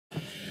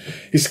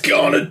is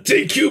gonna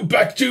take you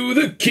back to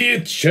the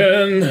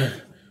kitchen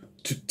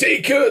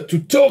to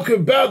talk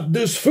about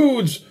those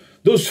foods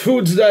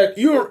that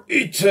you're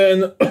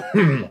eating.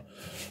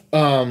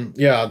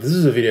 Yeah, this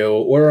is a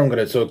video where I'm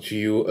gonna talk to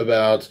you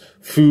about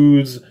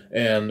foods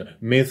and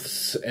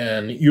myths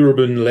and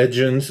urban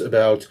legends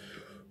about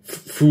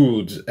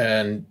food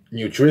and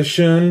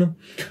nutrition.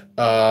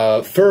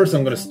 First,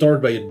 I'm gonna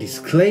start by a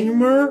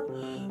disclaimer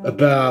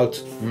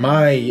about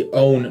my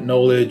own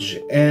knowledge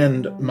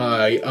and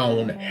my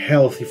own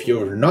health. If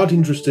you're not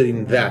interested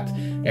in that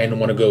and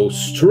want to go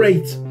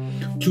straight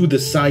to the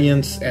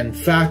science and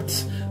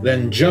facts,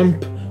 then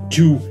jump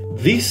to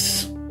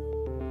this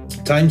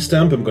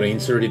timestamp. I'm going to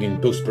insert it in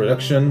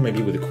post-production,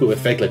 maybe with a cool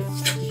effect like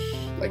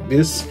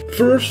this.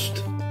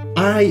 First,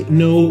 I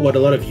know what a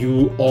lot of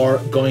you are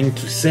going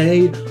to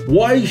say.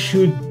 Why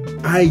should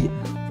I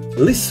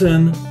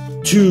listen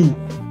to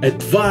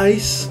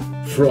advice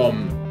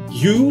from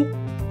you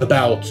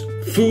about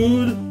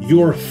food?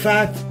 You're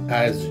fat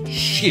as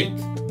shit.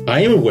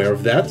 I am aware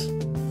of that.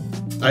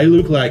 I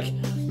look like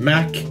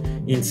Mac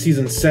in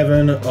season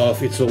 7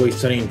 of It's Always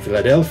Sunny in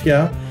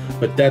Philadelphia,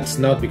 but that's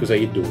not because I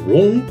eat the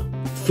wrong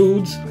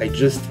foods. I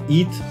just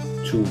eat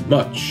too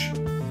much,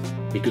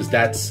 because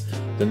that's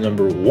the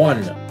number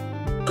one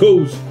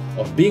cause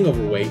of being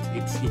overweight.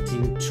 It's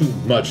eating too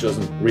much.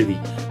 Doesn't really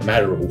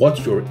matter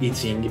what you're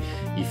eating.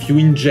 If you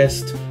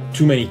ingest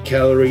too many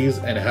calories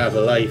and have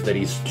a life that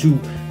is too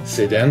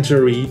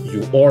sedentary,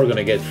 you are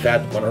gonna get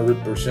fat,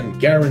 100%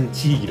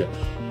 guaranteed.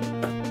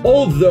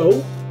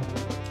 Although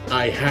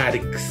I had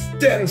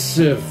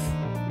extensive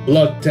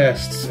blood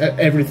tests,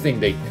 everything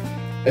they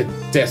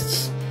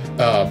tested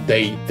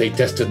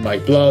my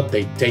blood,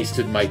 they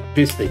tasted my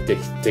piss, they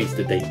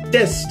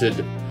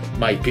tested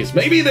my piss.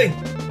 Maybe they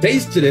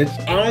tasted it,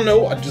 I don't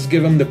know, I just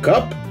give them the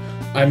cup.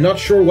 I'm not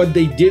sure what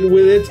they did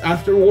with it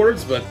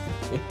afterwards, but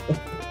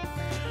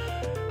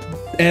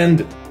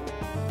and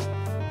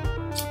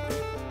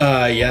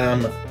I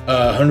am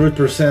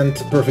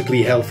 100%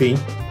 perfectly healthy,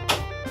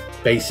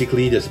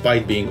 basically,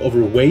 despite being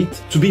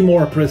overweight. To be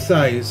more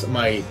precise,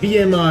 my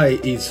BMI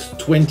is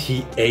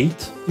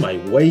 28, my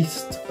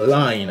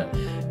waistline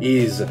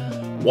is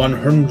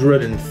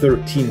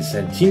 113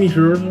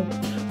 centimeters,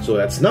 so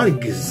that's not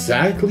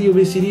exactly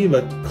obesity,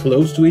 but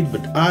close to it.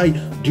 But I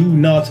do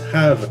not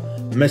have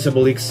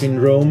metabolic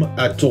syndrome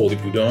at all.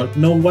 If you don't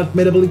know what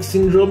metabolic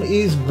syndrome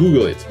is,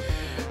 Google it.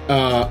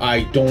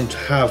 I don't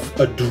have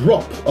a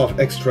drop of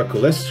extra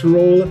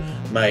cholesterol.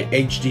 My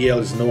HDL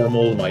is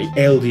normal, my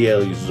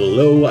LDL is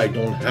low. I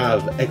don't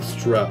have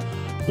extra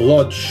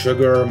blood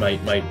sugar.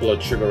 My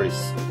blood sugar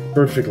is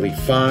perfectly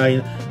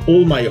fine.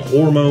 All my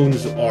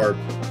hormones are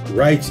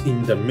right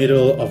in the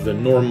middle of the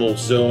normal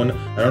zone.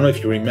 I don't know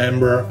if you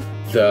remember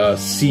the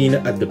scene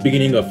at the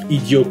beginning of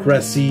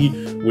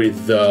Idiocracy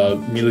with the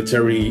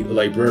military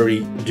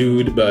library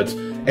dude, but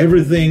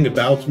everything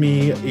about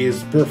me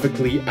is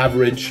perfectly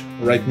average,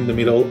 right in the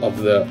middle of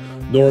the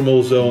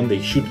normal zone.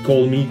 They should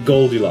call me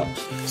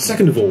Goldilocks.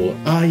 Second of all,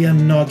 I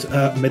am not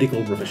a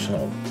medical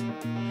professional.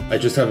 I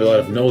just have a lot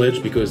of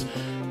knowledge because,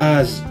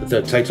 as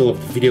the title of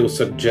the video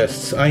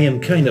suggests, I am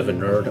kind of a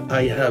nerd.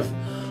 I have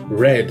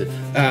read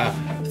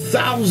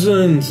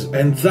thousands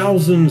and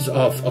thousands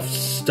of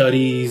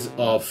studies,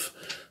 of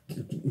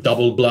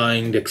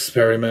double-blind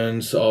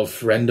experiments, of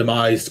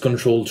randomized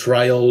controlled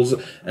trials,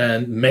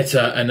 and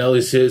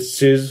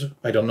meta-analyses.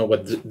 I don't know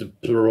what the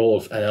plural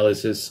of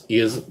analysis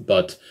is,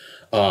 but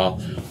I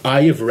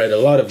have read a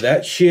lot of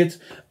that shit.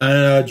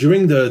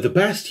 During the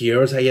past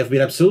years, I have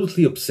been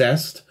absolutely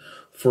obsessed,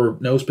 for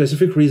no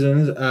specific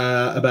reasons,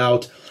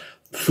 about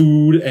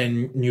food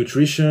and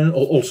nutrition,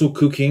 also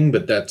cooking,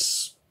 but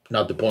that's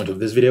not the point of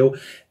this video.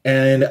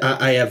 And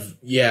I have,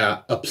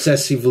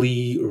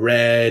 obsessively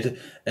read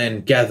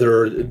and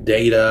gathered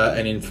data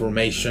and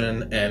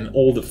information and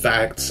all the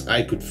facts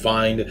I could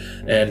find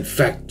and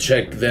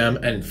fact-checked them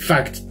and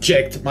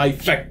fact-checked my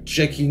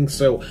fact-checking.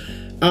 So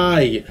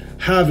I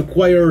have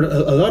acquired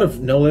a lot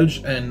of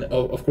knowledge, and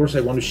of course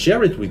I want to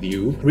share it with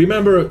you.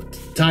 Remember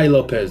Tai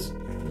Lopez,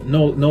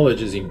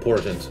 knowledge is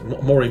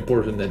important, more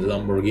important than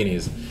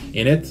Lamborghinis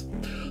in it.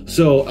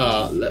 So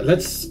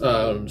let's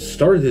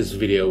start this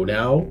video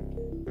now.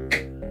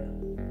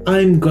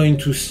 I'm going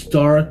to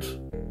start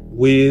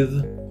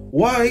with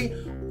why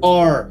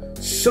are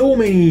so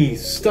many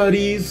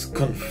studies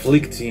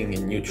conflicting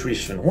in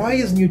nutrition? Why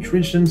is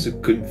nutrition so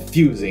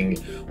confusing?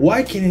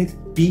 Why can't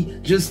it be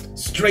just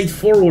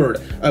straightforward?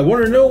 I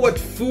want to know what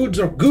foods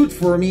are good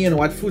for me and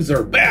what foods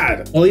are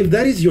bad. Well, if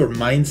that is your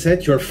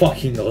mindset, you're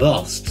fucking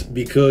lost,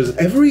 because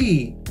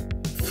every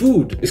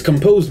food is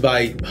composed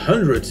by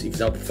hundreds, if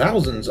not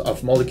thousands,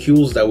 of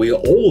molecules that will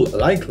all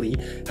likely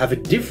have a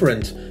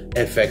different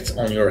effect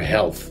on your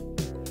health.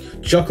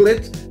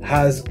 Chocolate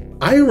has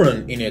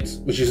iron in it,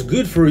 which is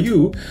good for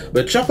you,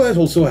 but chocolate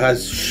also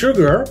has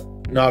sugar,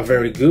 not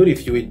very good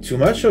if you eat too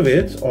much of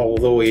it,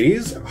 although it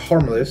is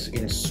harmless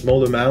in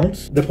small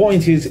amounts. The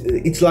point is,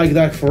 it's like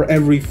that for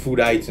every food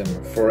item,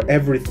 for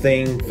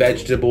everything: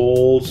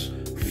 vegetables,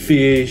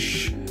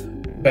 fish,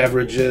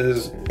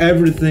 beverages,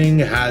 everything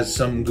has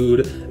some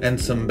good and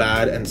some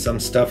bad, and some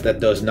stuff that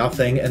does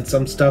nothing, and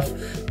some stuff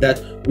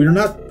that we're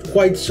not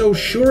quite so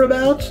sure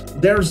about.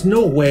 There's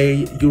no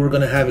way you're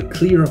gonna have a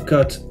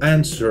clear-cut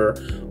answer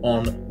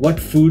on what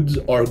foods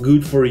are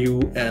good for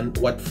you and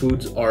what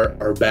foods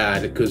are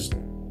bad, because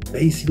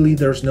basically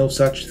there's no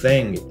such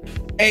thing.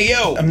 Hey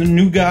yo, I'm the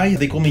new guy,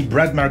 they call me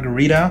Brad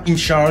Margarita, in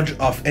charge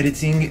of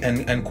editing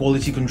and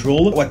quality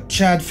control. What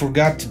Chad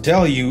forgot to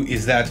tell you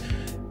is that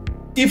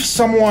if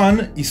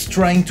someone is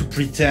trying to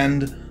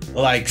pretend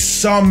like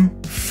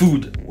some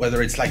food,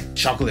 whether it's like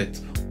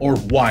chocolate or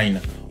wine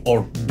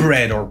or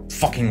bread or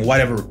fucking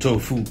whatever,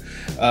 tofu,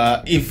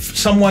 if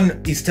someone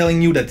is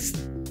telling you that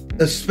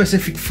a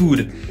specific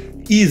food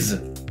is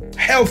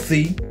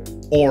healthy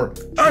or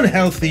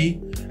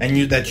unhealthy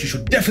and that you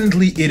should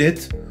definitely eat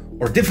it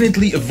or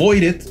definitely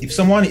avoid it, if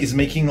someone is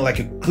making like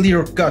a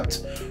clear-cut,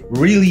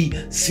 really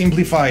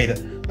simplified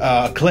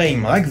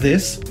claim like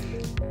this,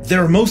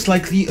 they're most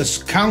likely a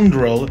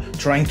scoundrel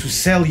trying to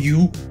sell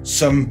you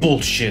some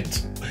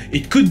bullshit.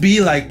 It could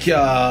be like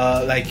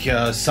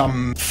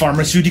some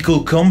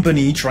pharmaceutical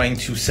company trying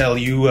to sell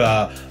you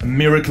a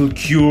miracle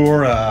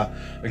cure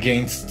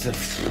against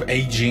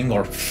aging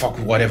or fuck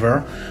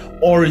whatever.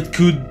 Or it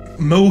could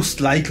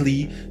most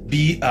likely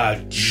be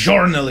a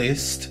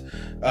journalist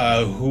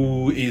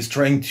who is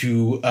trying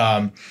to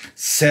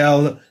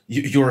sell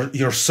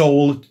your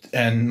soul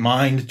and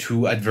mind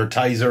to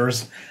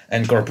advertisers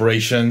and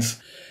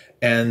corporations.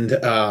 And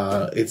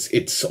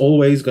it's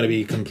always going to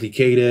be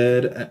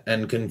complicated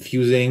and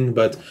confusing,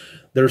 but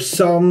there's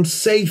some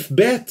safe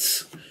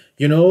bets,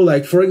 you know,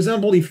 like for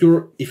example, if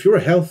you're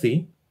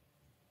healthy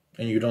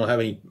and you don't have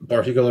any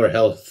particular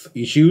health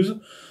issues,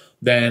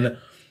 then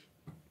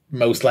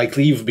most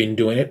likely you've been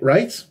doing it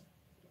right.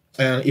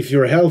 And if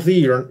you're healthy,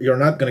 you're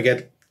not going to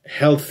get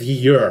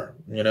healthier,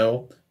 you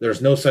know.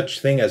 There's no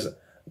such thing as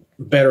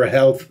better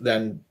health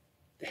than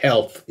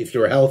health. If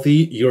you're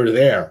healthy, you're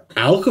there.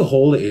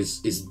 Alcohol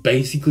is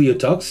basically a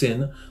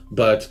toxin,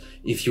 but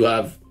if you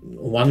have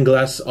one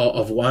glass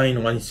of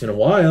wine once in a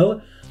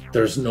while,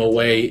 there's no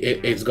way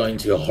it's going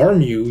to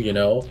harm you, you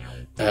know.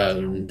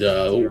 And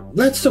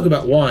let's talk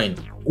about wine.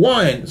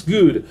 Wine is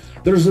good.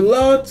 There's a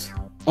lot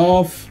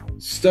of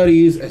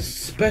studies,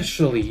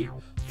 especially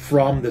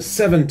from the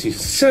 70s.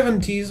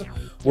 70s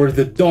were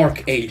the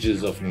dark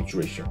ages of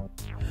nutrition.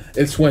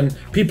 It's when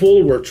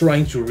people were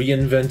trying to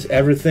reinvent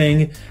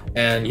everything,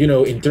 and you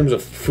know, in terms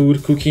of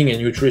food, cooking,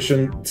 and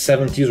nutrition,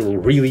 70s were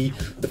really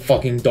the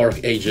fucking dark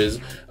ages.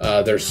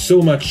 There's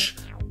so much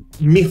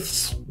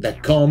myths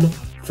that come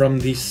from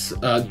this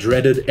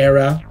dreaded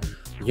era,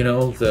 you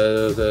know,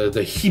 the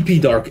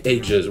hippie dark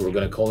ages, we're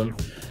gonna call them.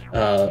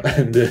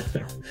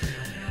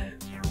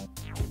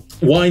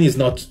 Wine is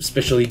not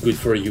especially good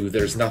for you.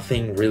 There's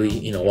nothing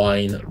really in a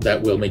wine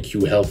that will make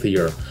you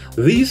healthier.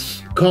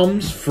 This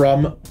comes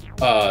from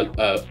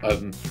a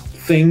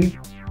thing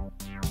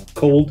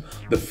called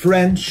the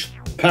French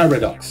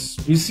paradox.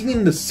 You see,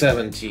 in the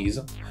 70s,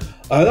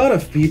 a lot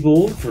of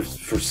people, for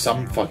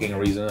some fucking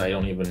reason, I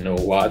don't even know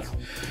what,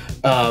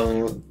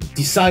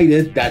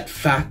 decided that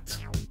fat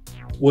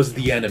was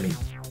the enemy.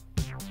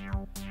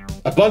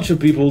 A bunch of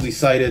people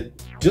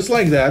decided, just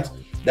like that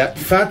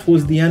fat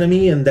was the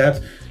enemy and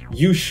that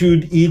you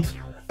should eat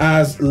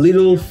as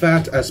little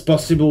fat as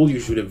possible, you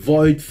should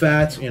avoid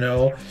fat, you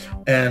know.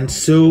 And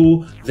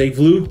so they've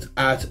looked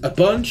at a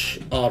bunch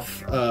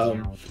of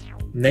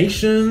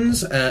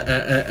nations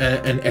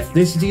and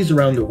ethnicities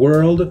around the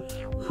world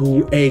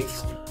who ate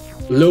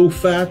low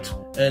fat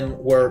and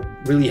were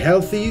really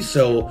healthy,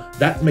 so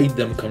that made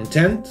them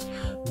content.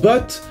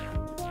 But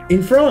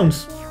in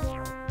France,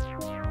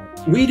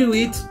 we do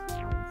eat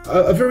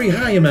a very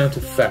high amount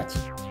of fat,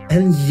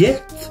 and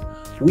yet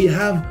we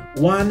have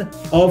one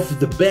of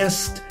the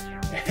best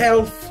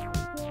health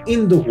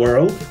in the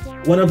world,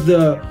 one of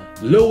the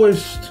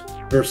lowest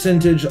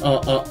percentage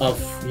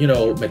of you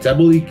know,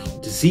 metabolic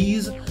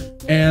disease,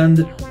 and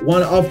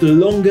one of the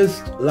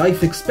longest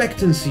life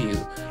expectancies.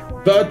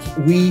 But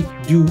we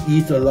do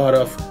eat a lot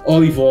of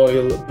olive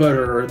oil,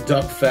 butter,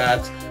 duck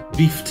fat,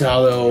 beef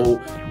tallow,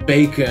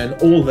 bacon,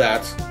 all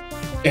that,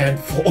 and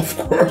of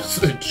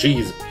course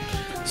cheese.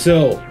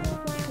 So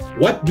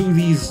what do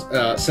these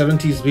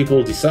 70s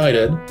people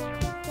decided?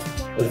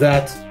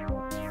 That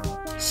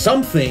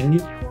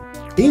something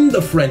in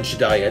the French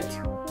diet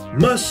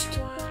must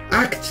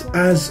act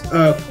as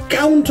a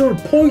counter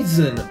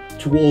poison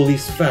to all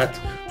this fat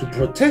to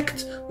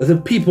protect the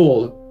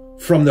people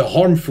from the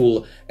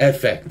harmful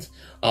effect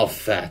of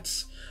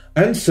fats.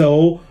 And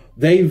so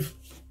they've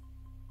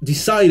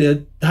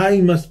decided that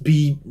it must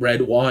be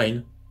red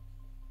wine.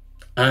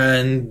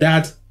 And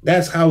that's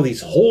how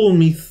this whole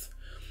myth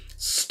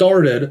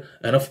started.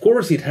 And of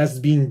course it has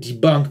been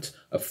debunked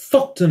a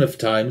fuck ton of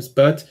times,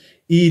 but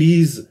it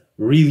is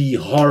really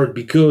hard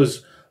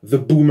because the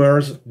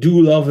boomers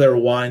do love their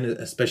wine,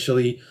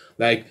 especially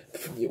like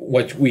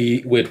what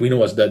we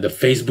know as the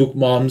Facebook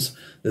moms.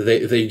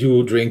 They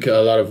do drink a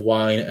lot of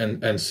wine,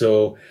 and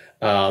so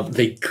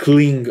they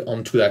cling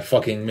onto that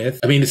fucking myth.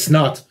 I mean, it's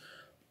not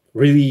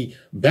really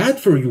bad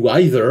for you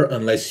either,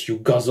 unless you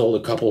guzzle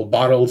a couple of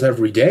bottles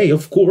every day,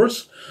 of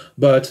course.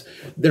 But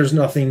there's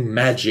nothing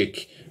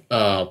magic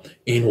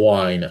in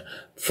wine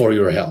for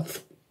your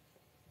health.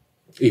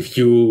 If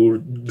you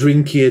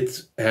drink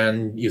it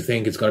and you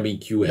think it's going to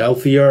make you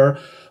healthier,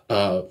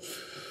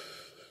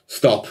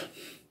 stop.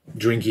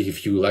 Drink it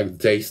if you like the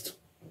taste.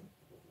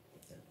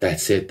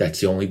 That's it.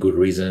 That's the only good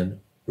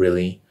reason,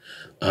 really.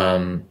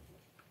 What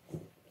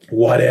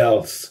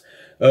else?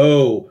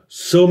 Oh,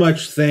 so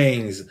much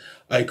things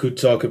I could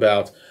talk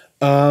about.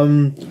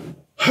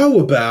 How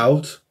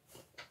about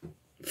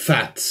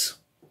fats?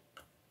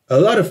 A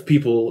lot of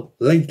people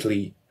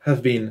lately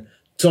have been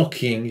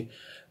talking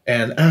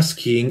and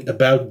asking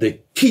about the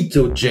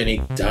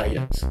ketogenic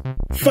diet.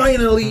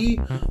 Finally,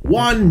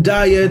 one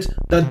diet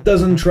that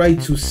doesn't try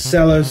to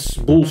sell us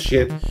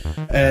bullshit,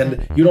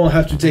 and you don't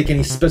have to take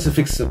any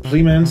specific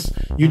supplements.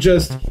 You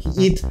just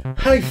eat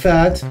high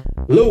fat,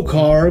 low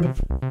carb,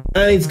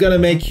 and it's gonna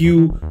make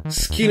you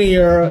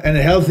skinnier and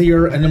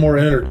healthier and more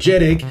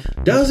energetic.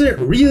 Does it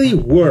really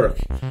work?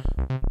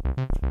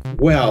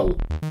 Well,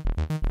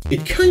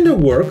 it kind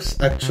of works,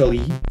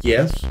 actually,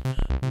 yes,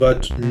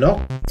 but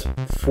not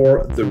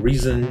for the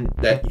reason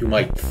that you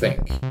might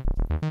think.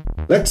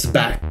 Let's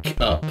back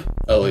up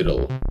a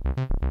little.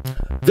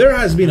 There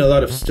has been a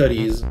lot of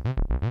studies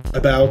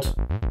about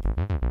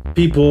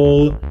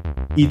people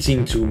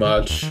eating too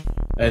much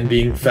and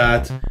being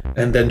fat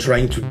and then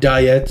trying to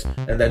diet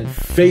and then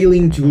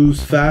failing to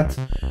lose fat,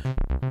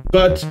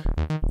 but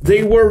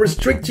they were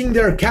restricting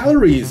their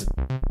calories.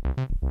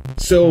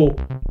 So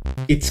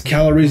it's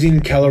calories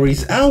in,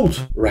 calories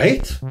out,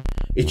 right?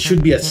 It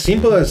should be as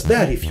simple as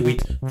that. If you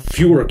eat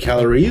fewer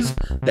calories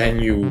than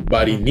your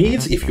body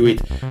needs, if you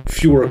eat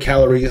fewer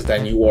calories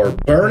than you are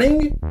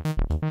burning,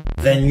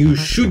 then you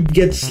should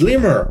get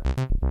slimmer.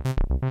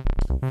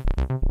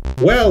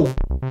 Well,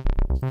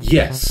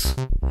 yes,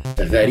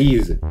 that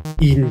is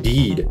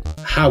indeed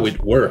how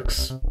it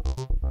works.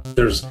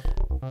 There's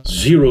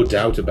zero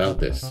doubt about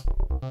this.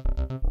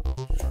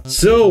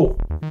 So,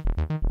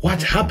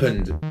 what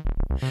happened?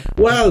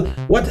 Well,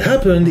 what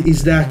happened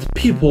is that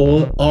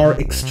people are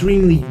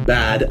extremely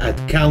bad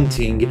at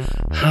counting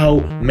how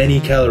many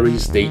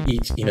calories they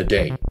eat in a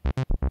day.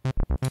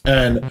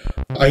 And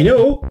I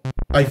know,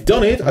 I've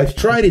done it, I've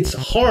tried, it's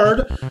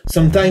hard.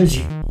 Sometimes,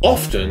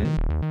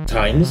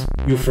 oftentimes,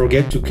 you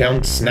forget to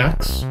count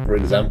snacks, for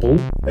example.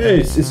 Hey,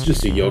 it's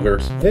just a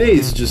yogurt. Hey,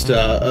 it's just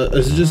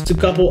a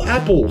couple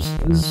apples.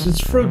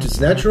 It's fruit,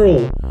 it's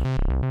natural.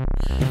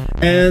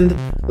 And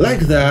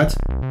like that,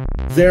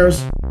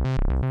 there's,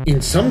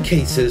 in some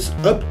cases,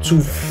 up to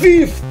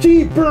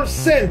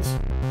 50%,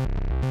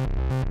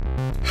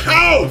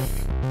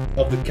 half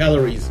of the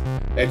calories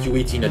that you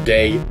eat in a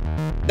day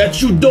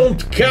that you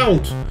don't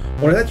count,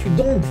 or that you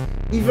don't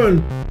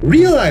even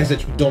realize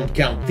that you don't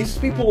count. These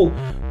people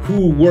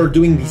who were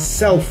doing these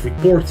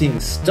self-reporting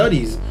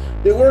studies,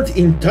 they weren't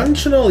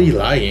intentionally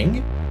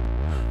lying,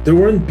 they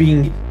weren't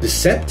being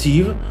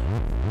deceptive,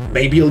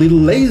 maybe a little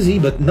lazy,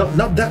 but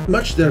not that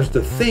much. There's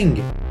the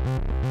thing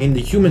in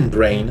the human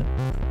brain.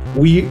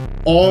 We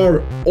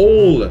are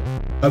all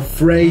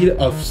afraid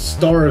of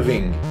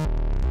starving,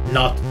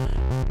 not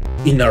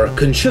in our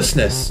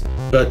consciousness,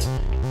 but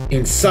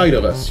inside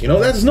of us. You know,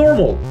 that's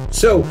normal.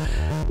 So,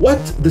 what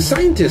the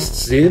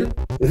scientists did,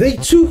 they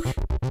took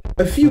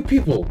a few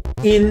people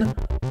in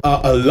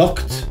a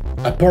locked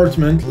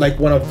apartment, like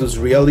one of those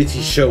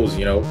reality shows,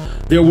 you know.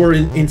 They were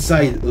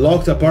inside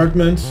locked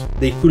apartments,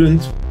 they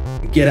couldn't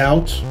get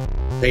out,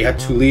 they had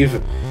to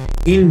live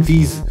in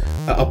these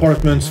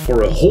apartments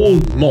for a whole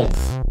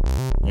month.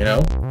 You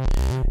know,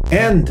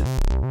 and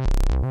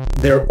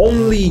their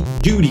only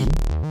duty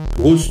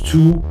was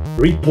to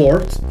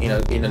report in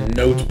a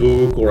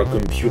notebook or a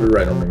computer,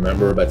 I don't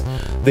remember, but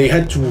they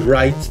had to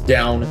write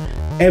down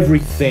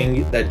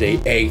everything that they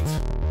ate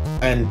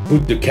and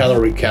put the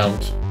calorie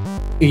count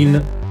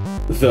in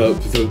the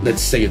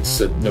let's say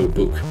it's a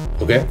notebook,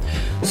 okay?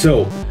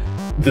 So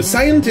the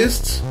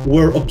scientists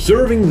were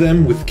observing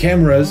them with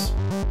cameras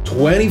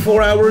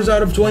 24 hours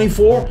out of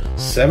 24,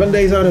 7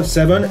 days out of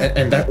 7,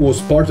 and that was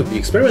part of the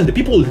experiment. The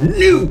people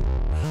knew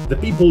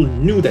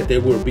that they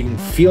were being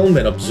filmed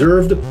and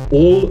observed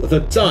all the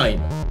time.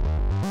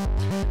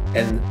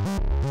 And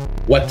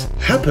what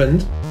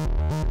happened?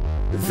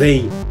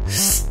 They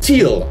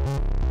still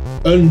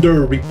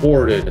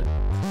underreported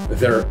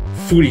their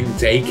food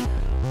intake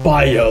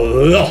by a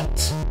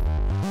lot.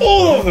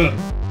 All of them!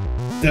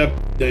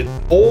 The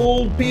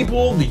old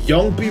people, the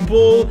young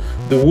people,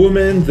 the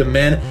women, the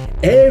men,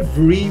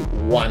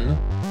 everyone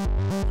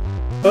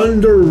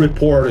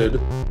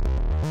underreported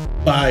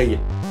by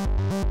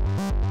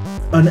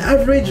an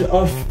average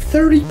of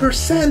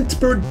 30%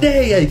 per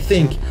day, I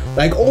think.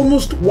 Like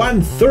almost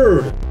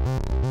 1/3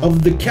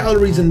 of the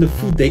calories in the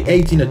food they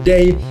ate in a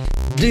day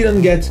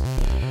didn't get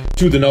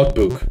to the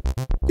notebook.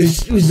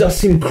 it just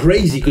seemed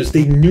crazy because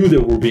they knew they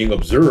were being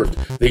observed.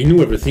 They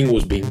knew everything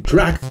was being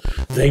tracked.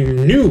 They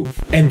knew,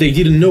 and they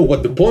didn't know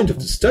what the point of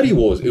the study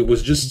was. It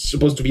was just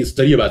supposed to be a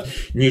study about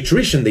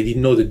nutrition. They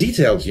didn't know the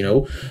details, you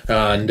know,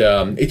 and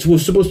it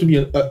was supposed to be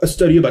a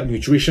study about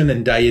nutrition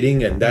and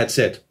dieting, and that's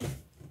it.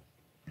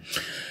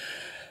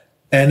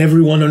 And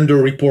everyone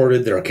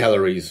underreported their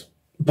calories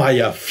by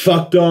a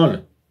fuck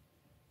ton.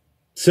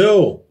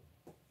 So,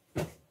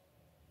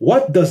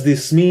 what does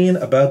this mean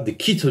about the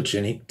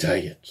ketogenic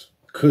diet?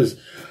 Because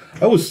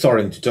I was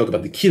starting to talk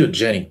about the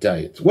ketogenic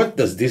diet. What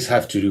does this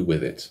have to do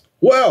with it?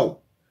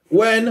 Well,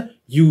 when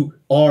you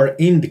are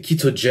in the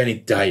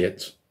ketogenic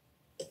diet,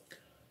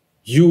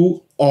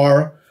 you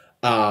are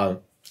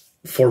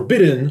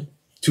forbidden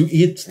to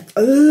eat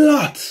a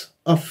lot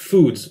of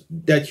foods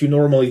that you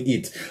normally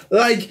eat,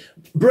 like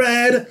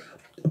bread,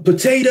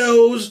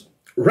 potatoes,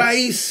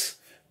 rice,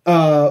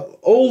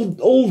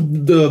 all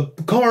the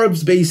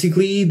carbs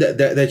basically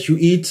that you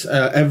eat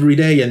every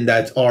day and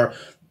that are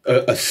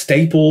a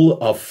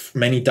staple of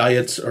many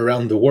diets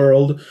around the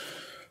world.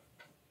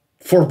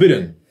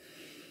 Forbidden.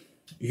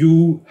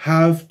 You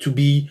have to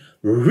be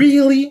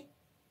really,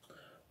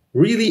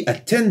 really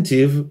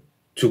attentive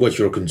to what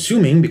you're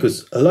consuming,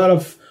 because a lot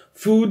of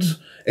foods,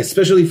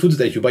 especially foods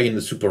that you buy in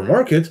the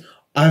supermarket,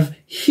 have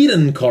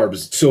hidden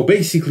carbs. So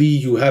basically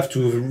you have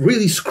to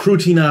really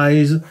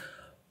scrutinize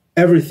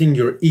everything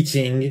you're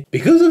eating.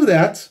 Because of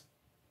that,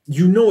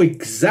 you know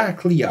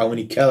exactly how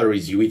many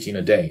calories you eat in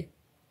a day.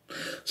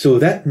 So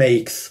that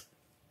makes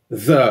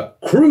the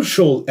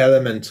crucial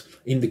element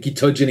in the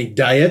ketogenic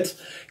diet,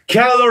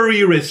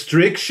 calorie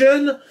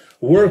restriction,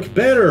 work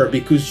better,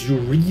 because you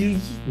really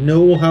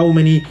know how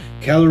many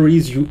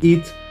calories you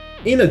eat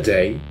in a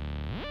day.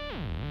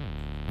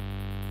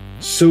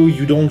 So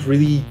you don't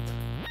really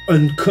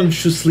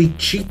unconsciously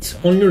cheat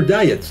on your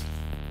diet.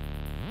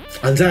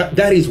 And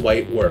that is why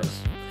it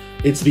works.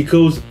 It's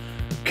because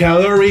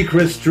caloric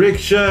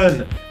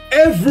restriction,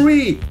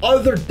 every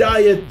other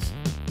diet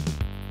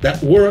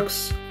that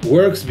works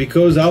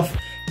because of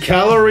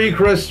caloric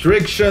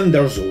restriction.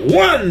 There's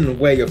one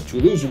way to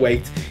lose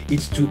weight,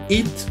 it's to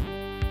eat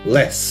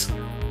less.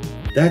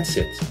 That's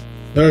it.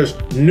 There's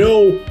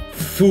no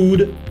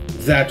food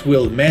that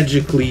will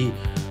magically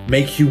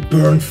make you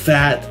burn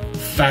fat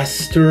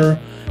faster,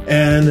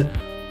 and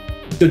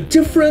the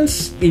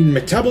difference in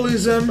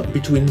metabolism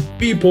between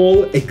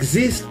people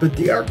exists, but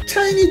they are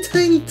tiny,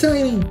 tiny,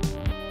 tiny.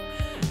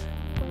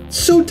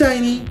 So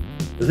tiny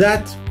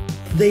that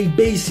they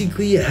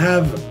basically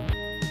have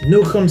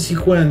no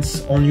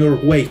consequence on your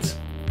weight.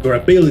 Your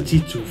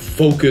ability to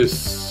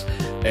focus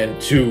and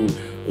to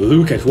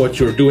look at what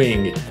you're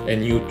doing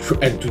and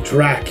to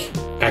track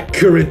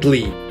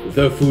accurately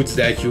the foods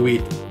that you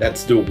eat,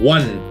 that's the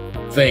one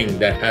thing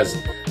that has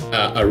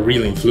a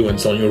real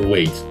influence on your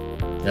weight,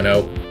 you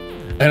know.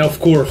 And of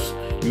course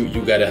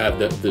you gotta have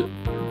the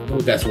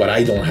that's what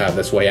I don't have,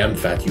 that's why I'm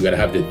fat. You gotta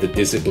have the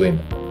discipline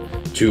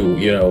to,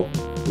 you know,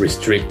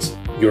 restrict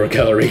your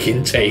caloric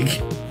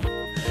intake.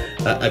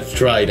 I've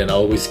tried and I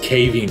always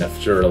cave in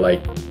after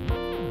like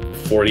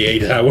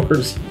 48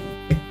 hours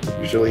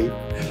usually. You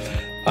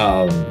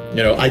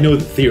know, I know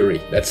the theory.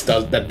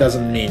 That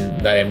doesn't mean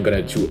that I'm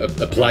gonna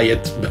apply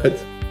it, but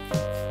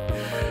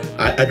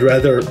I'd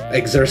rather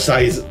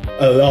exercise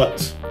a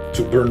lot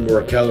to burn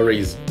more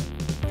calories,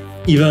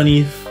 even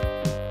if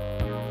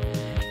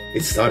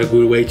it's not a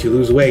good way to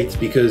lose weight.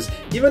 Because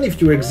even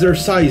if you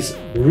exercise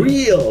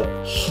real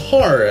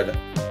hard,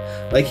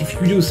 like if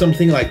you do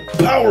something like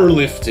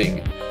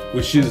powerlifting,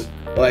 which is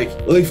like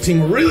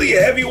lifting really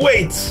heavy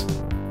weights,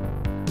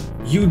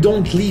 you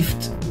don't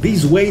lift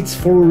these weights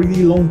for a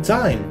really long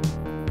time.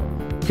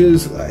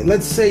 Because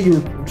let's say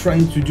you're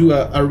trying to do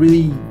a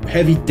really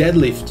heavy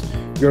deadlift,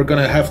 you're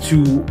gonna have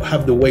to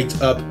have the weight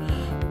up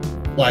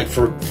like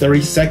for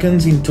 30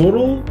 seconds in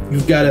total.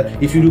 You've gotta,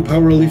 if you do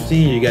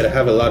powerlifting, you gotta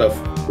have a lot of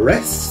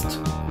rest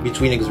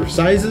between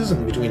exercises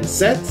and between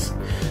sets.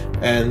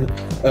 And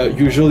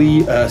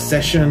usually a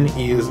session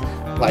is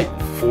like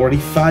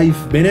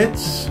 45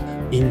 minutes.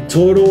 In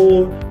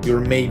total,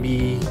 you're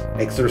maybe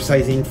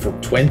exercising for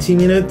 20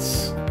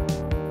 minutes,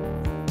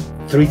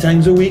 3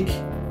 times a week.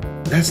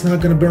 That's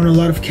not gonna burn a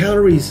lot of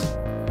calories.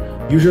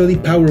 Usually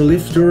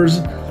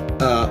powerlifters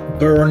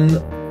burn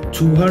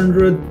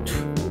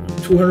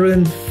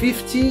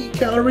 250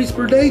 calories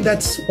per day.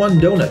 That's one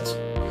donut.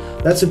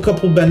 That's a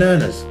couple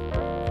bananas.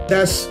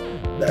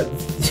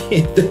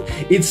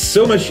 It's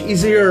so much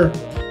easier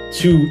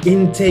to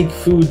intake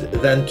food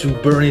than to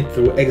burn it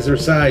through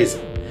exercise.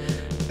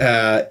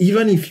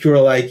 Even if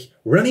you're like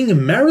running a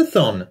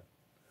marathon,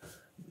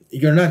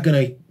 you're not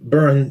gonna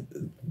burn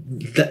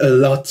a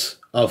lot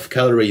of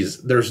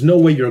calories. There's no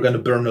way you're gonna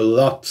burn a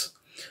lot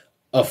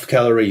of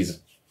calories.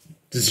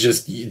 It's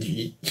just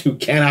you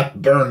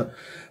cannot burn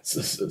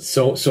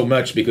so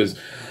much, because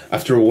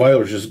after a while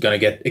you're just gonna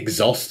get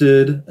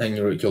exhausted and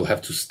you'll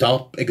have to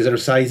stop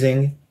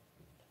exercising,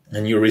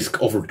 and you risk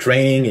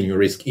overtraining and you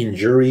risk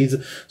injuries.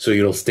 So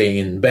you'll stay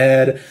in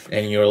bed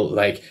and you'll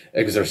like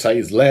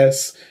exercise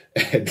less.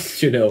 And,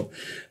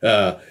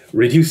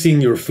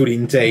 reducing your food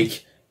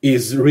intake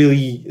is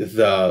really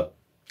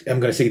I'm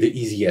going to say the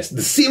easiest,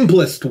 the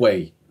simplest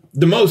way,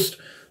 the most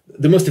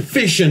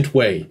efficient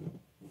way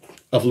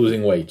of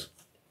losing weight.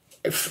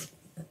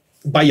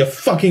 By a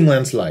fucking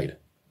landslide.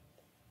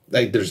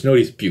 Like, there's no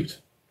dispute.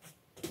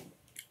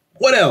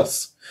 What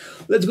else?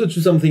 Let's go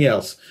to something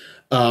else.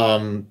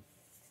 The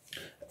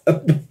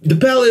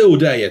paleo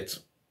diet.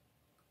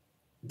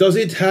 Does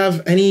it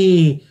have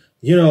any,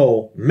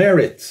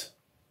 merit?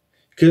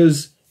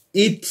 Because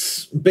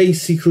it's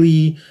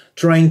basically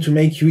trying to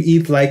make you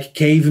eat like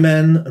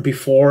cavemen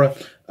before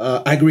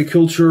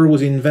agriculture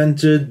was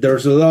invented.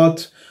 There's a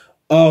lot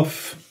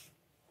of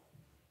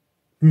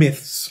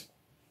myths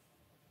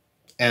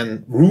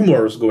and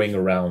rumors going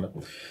around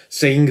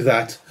saying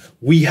that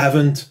we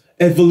haven't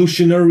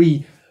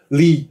evolutionarily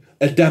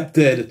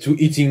adapted to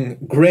eating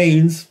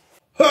grains.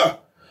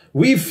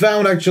 We've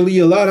found actually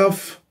a lot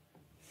of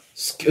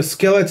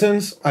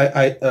skeletons,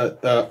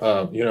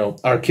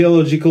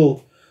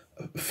 archaeological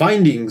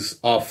findings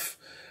of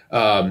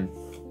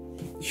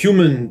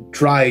human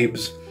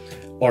tribes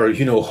or,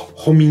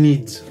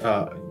 hominids,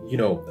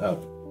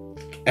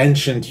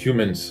 ancient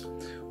humans,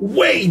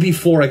 way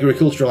before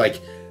agriculture, like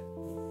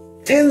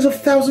tens of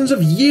thousands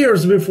of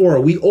years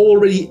before. We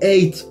already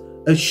ate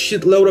a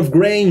shitload of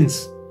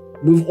grains.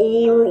 We've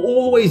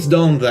always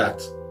done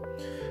that.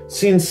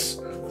 Since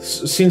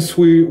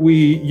we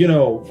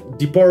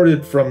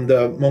departed from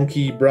the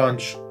monkey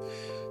branch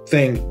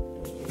thing.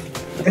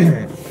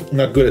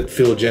 Not good at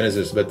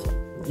phylogenesis, but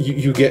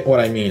you get what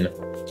I mean.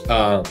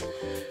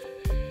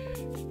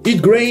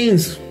 Eat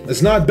grains.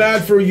 It's not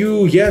bad for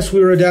you. Yes,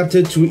 we're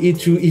adapted to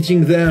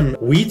eating them.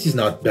 Wheat is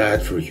not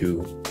bad for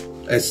you,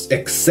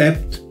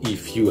 except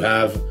if you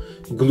have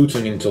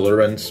gluten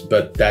intolerance,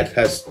 but that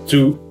has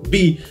to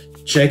be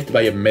checked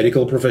by a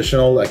medical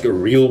professional, like a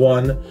real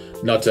one,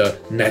 not a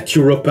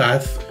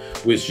naturopath,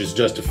 which is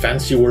just a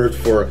fancy word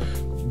for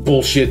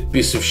bullshit,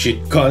 piece of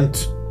shit,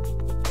 cunt,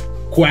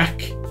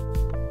 quack.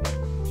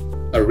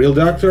 A real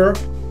doctor.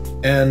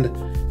 And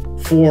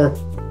for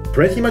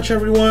pretty much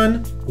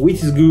everyone,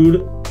 wheat is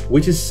good,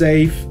 wheat is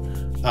safe.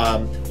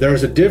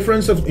 There's a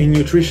difference in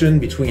nutrition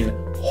between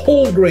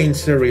whole grain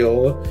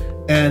cereal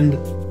and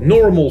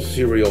normal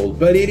cereal,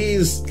 but it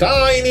is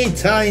tiny,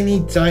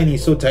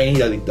 so tiny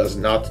that it does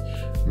not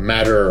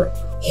matter.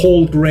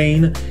 Whole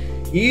grain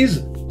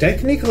is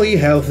technically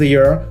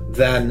healthier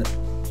than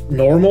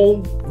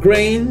normal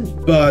grain,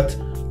 but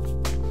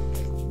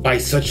by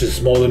such a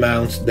small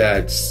amount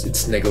that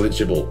it's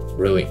negligible,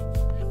 really.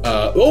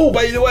 Oh,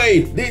 by the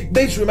way,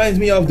 this reminds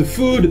me of the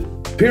food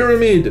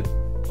pyramid.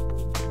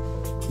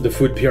 The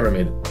food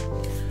pyramid.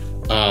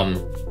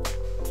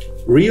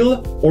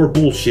 Real or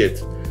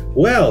bullshit?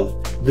 Well,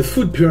 the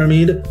food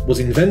pyramid was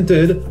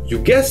invented, you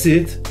guess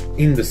it,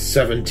 in the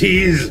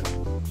 70s.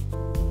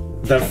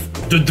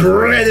 The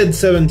dreaded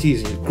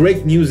 70s.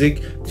 Great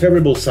music,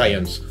 terrible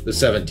science, the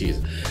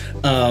 70s.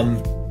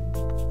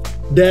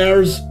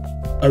 There's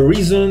a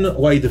reason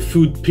why the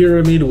food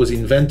pyramid was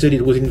invented.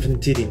 It was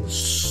invented in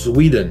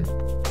Sweden.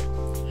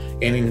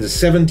 And in the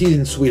 70s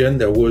in Sweden,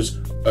 there was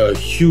a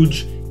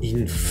huge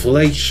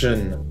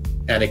inflation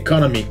and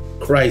economic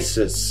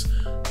crisis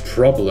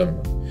problem.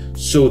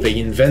 So they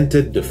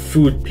invented the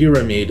food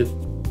pyramid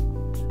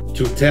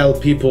to tell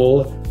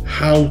people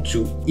how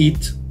to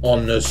eat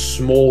on a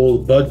small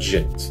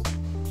budget.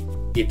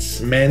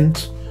 It's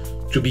meant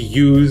to be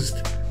used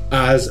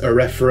as a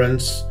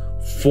reference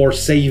for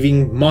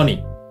saving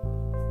money.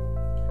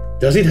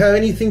 Does it have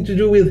anything to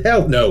do with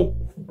health? No.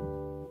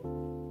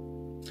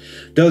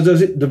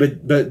 Does it?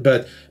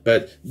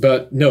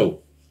 But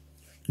no.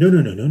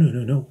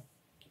 No.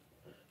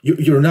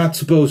 You're not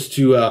supposed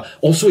to.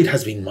 Also, it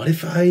has been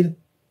modified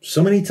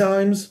so many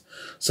times.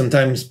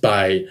 Sometimes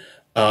by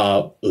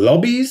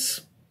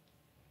lobbies.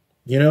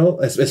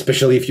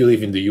 Especially if you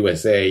live in the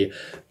USA,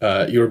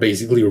 you're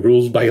basically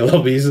ruled by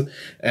lobbies,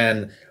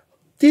 and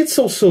it's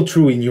also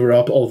true in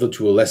Europe, although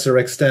to a lesser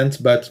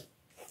extent. But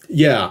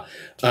yeah.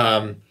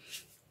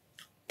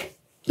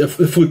 The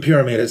food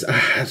pyramid is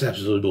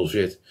absolute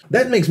bullshit.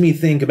 That makes me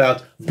think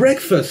about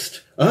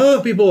breakfast.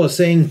 People are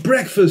saying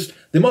breakfast,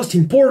 the most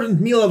important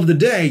meal of the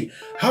day.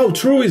 How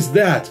true is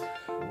that?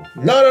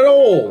 Not at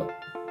all.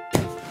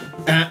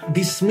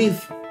 This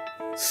myth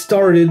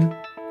started.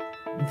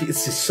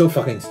 This is so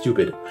fucking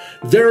stupid.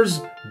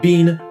 There's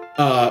been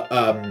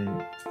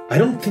I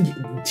don't think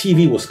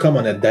TV was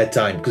common at that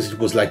time because it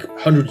was like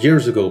 100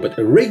 years ago, but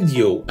a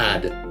radio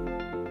ad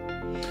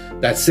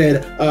that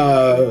said,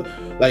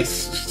 the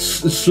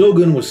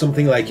slogan was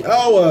something like,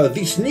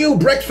 this new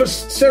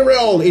breakfast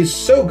cereal is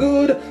so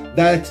good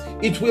that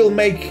it will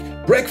make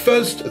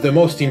breakfast the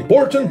most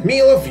important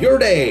meal of your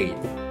day.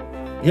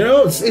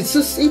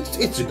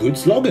 It's a good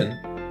slogan.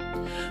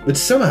 But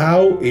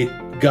somehow it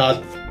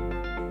got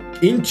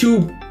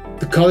into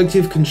the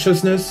collective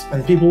consciousness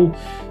and people,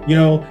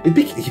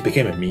 it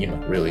became a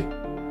meme, really.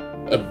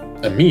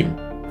 A meme.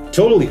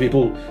 totally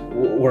people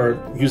were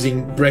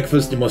using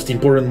breakfast, the most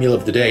important meal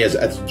of the day, as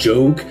a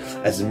joke,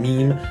 as a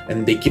meme,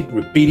 and they keep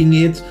repeating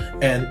it,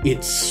 and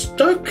it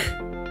stuck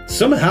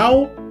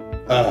somehow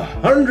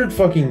 100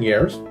 fucking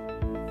years.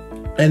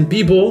 And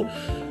people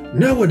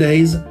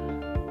nowadays,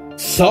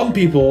 some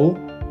people,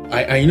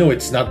 I know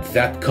it's not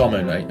that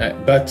common,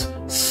 but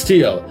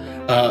still,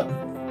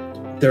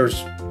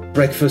 there's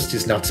breakfast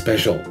is not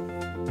special.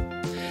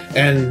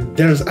 And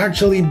there's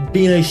actually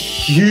been a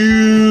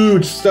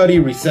huge study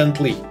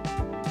recently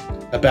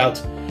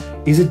about,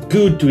 is it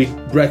good to eat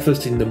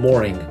breakfast in the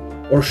morning,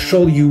 or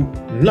shall you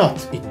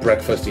not eat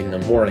breakfast in the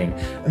morning?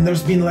 And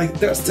there's been like,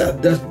 there's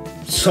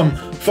some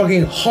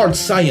fucking hard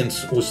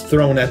science was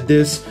thrown at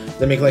this.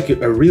 They make like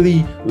a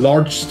really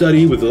large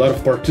study with a lot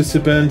of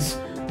participants,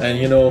 and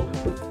you know,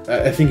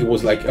 I think it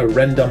was like a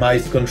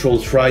randomized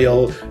controlled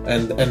trial,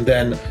 and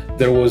then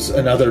there was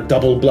another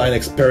double-blind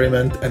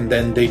experiment, and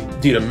then they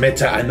did a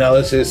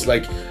meta-analysis,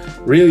 like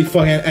really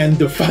fucking, and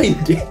the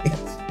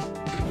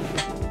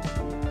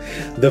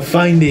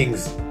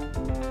findings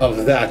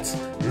of that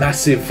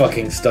massive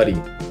fucking study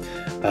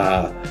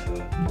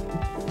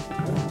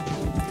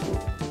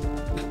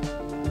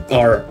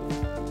are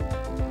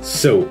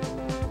so: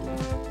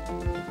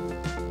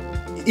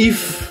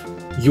 if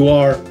you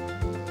are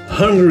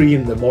hungry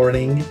in the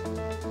morning,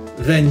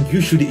 then you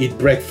should eat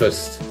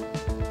breakfast.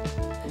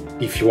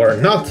 If you are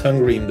not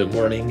hungry in the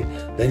morning,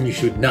 then you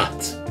should not.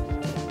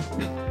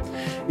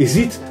 Is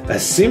it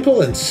as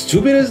simple and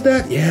stupid as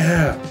that?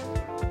 Yeah.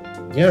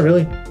 Yeah,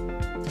 really.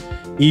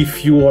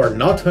 If you are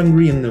not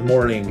hungry in the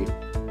morning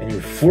and you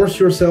force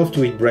yourself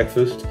to eat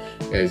breakfast,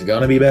 it's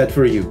gonna be bad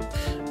for you.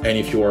 And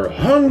if you are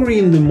hungry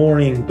in the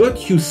morning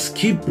but you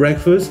skip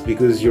breakfast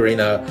because you're in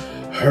a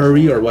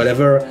hurry or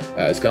whatever,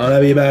 it's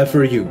gonna be bad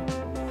for you.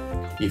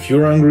 If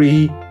you're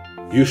hungry,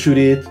 you should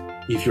eat.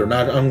 If you're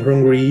not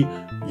hungry,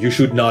 you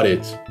should not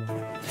eat.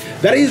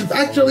 That is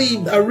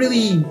actually a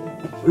really,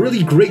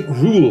 really great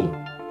rule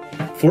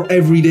for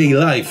everyday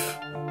life.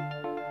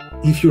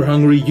 If you're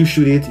hungry, you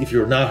should eat. If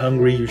you're not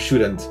hungry, you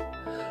shouldn't.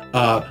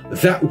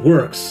 That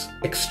works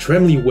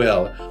extremely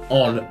well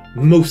on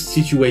most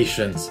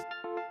situations.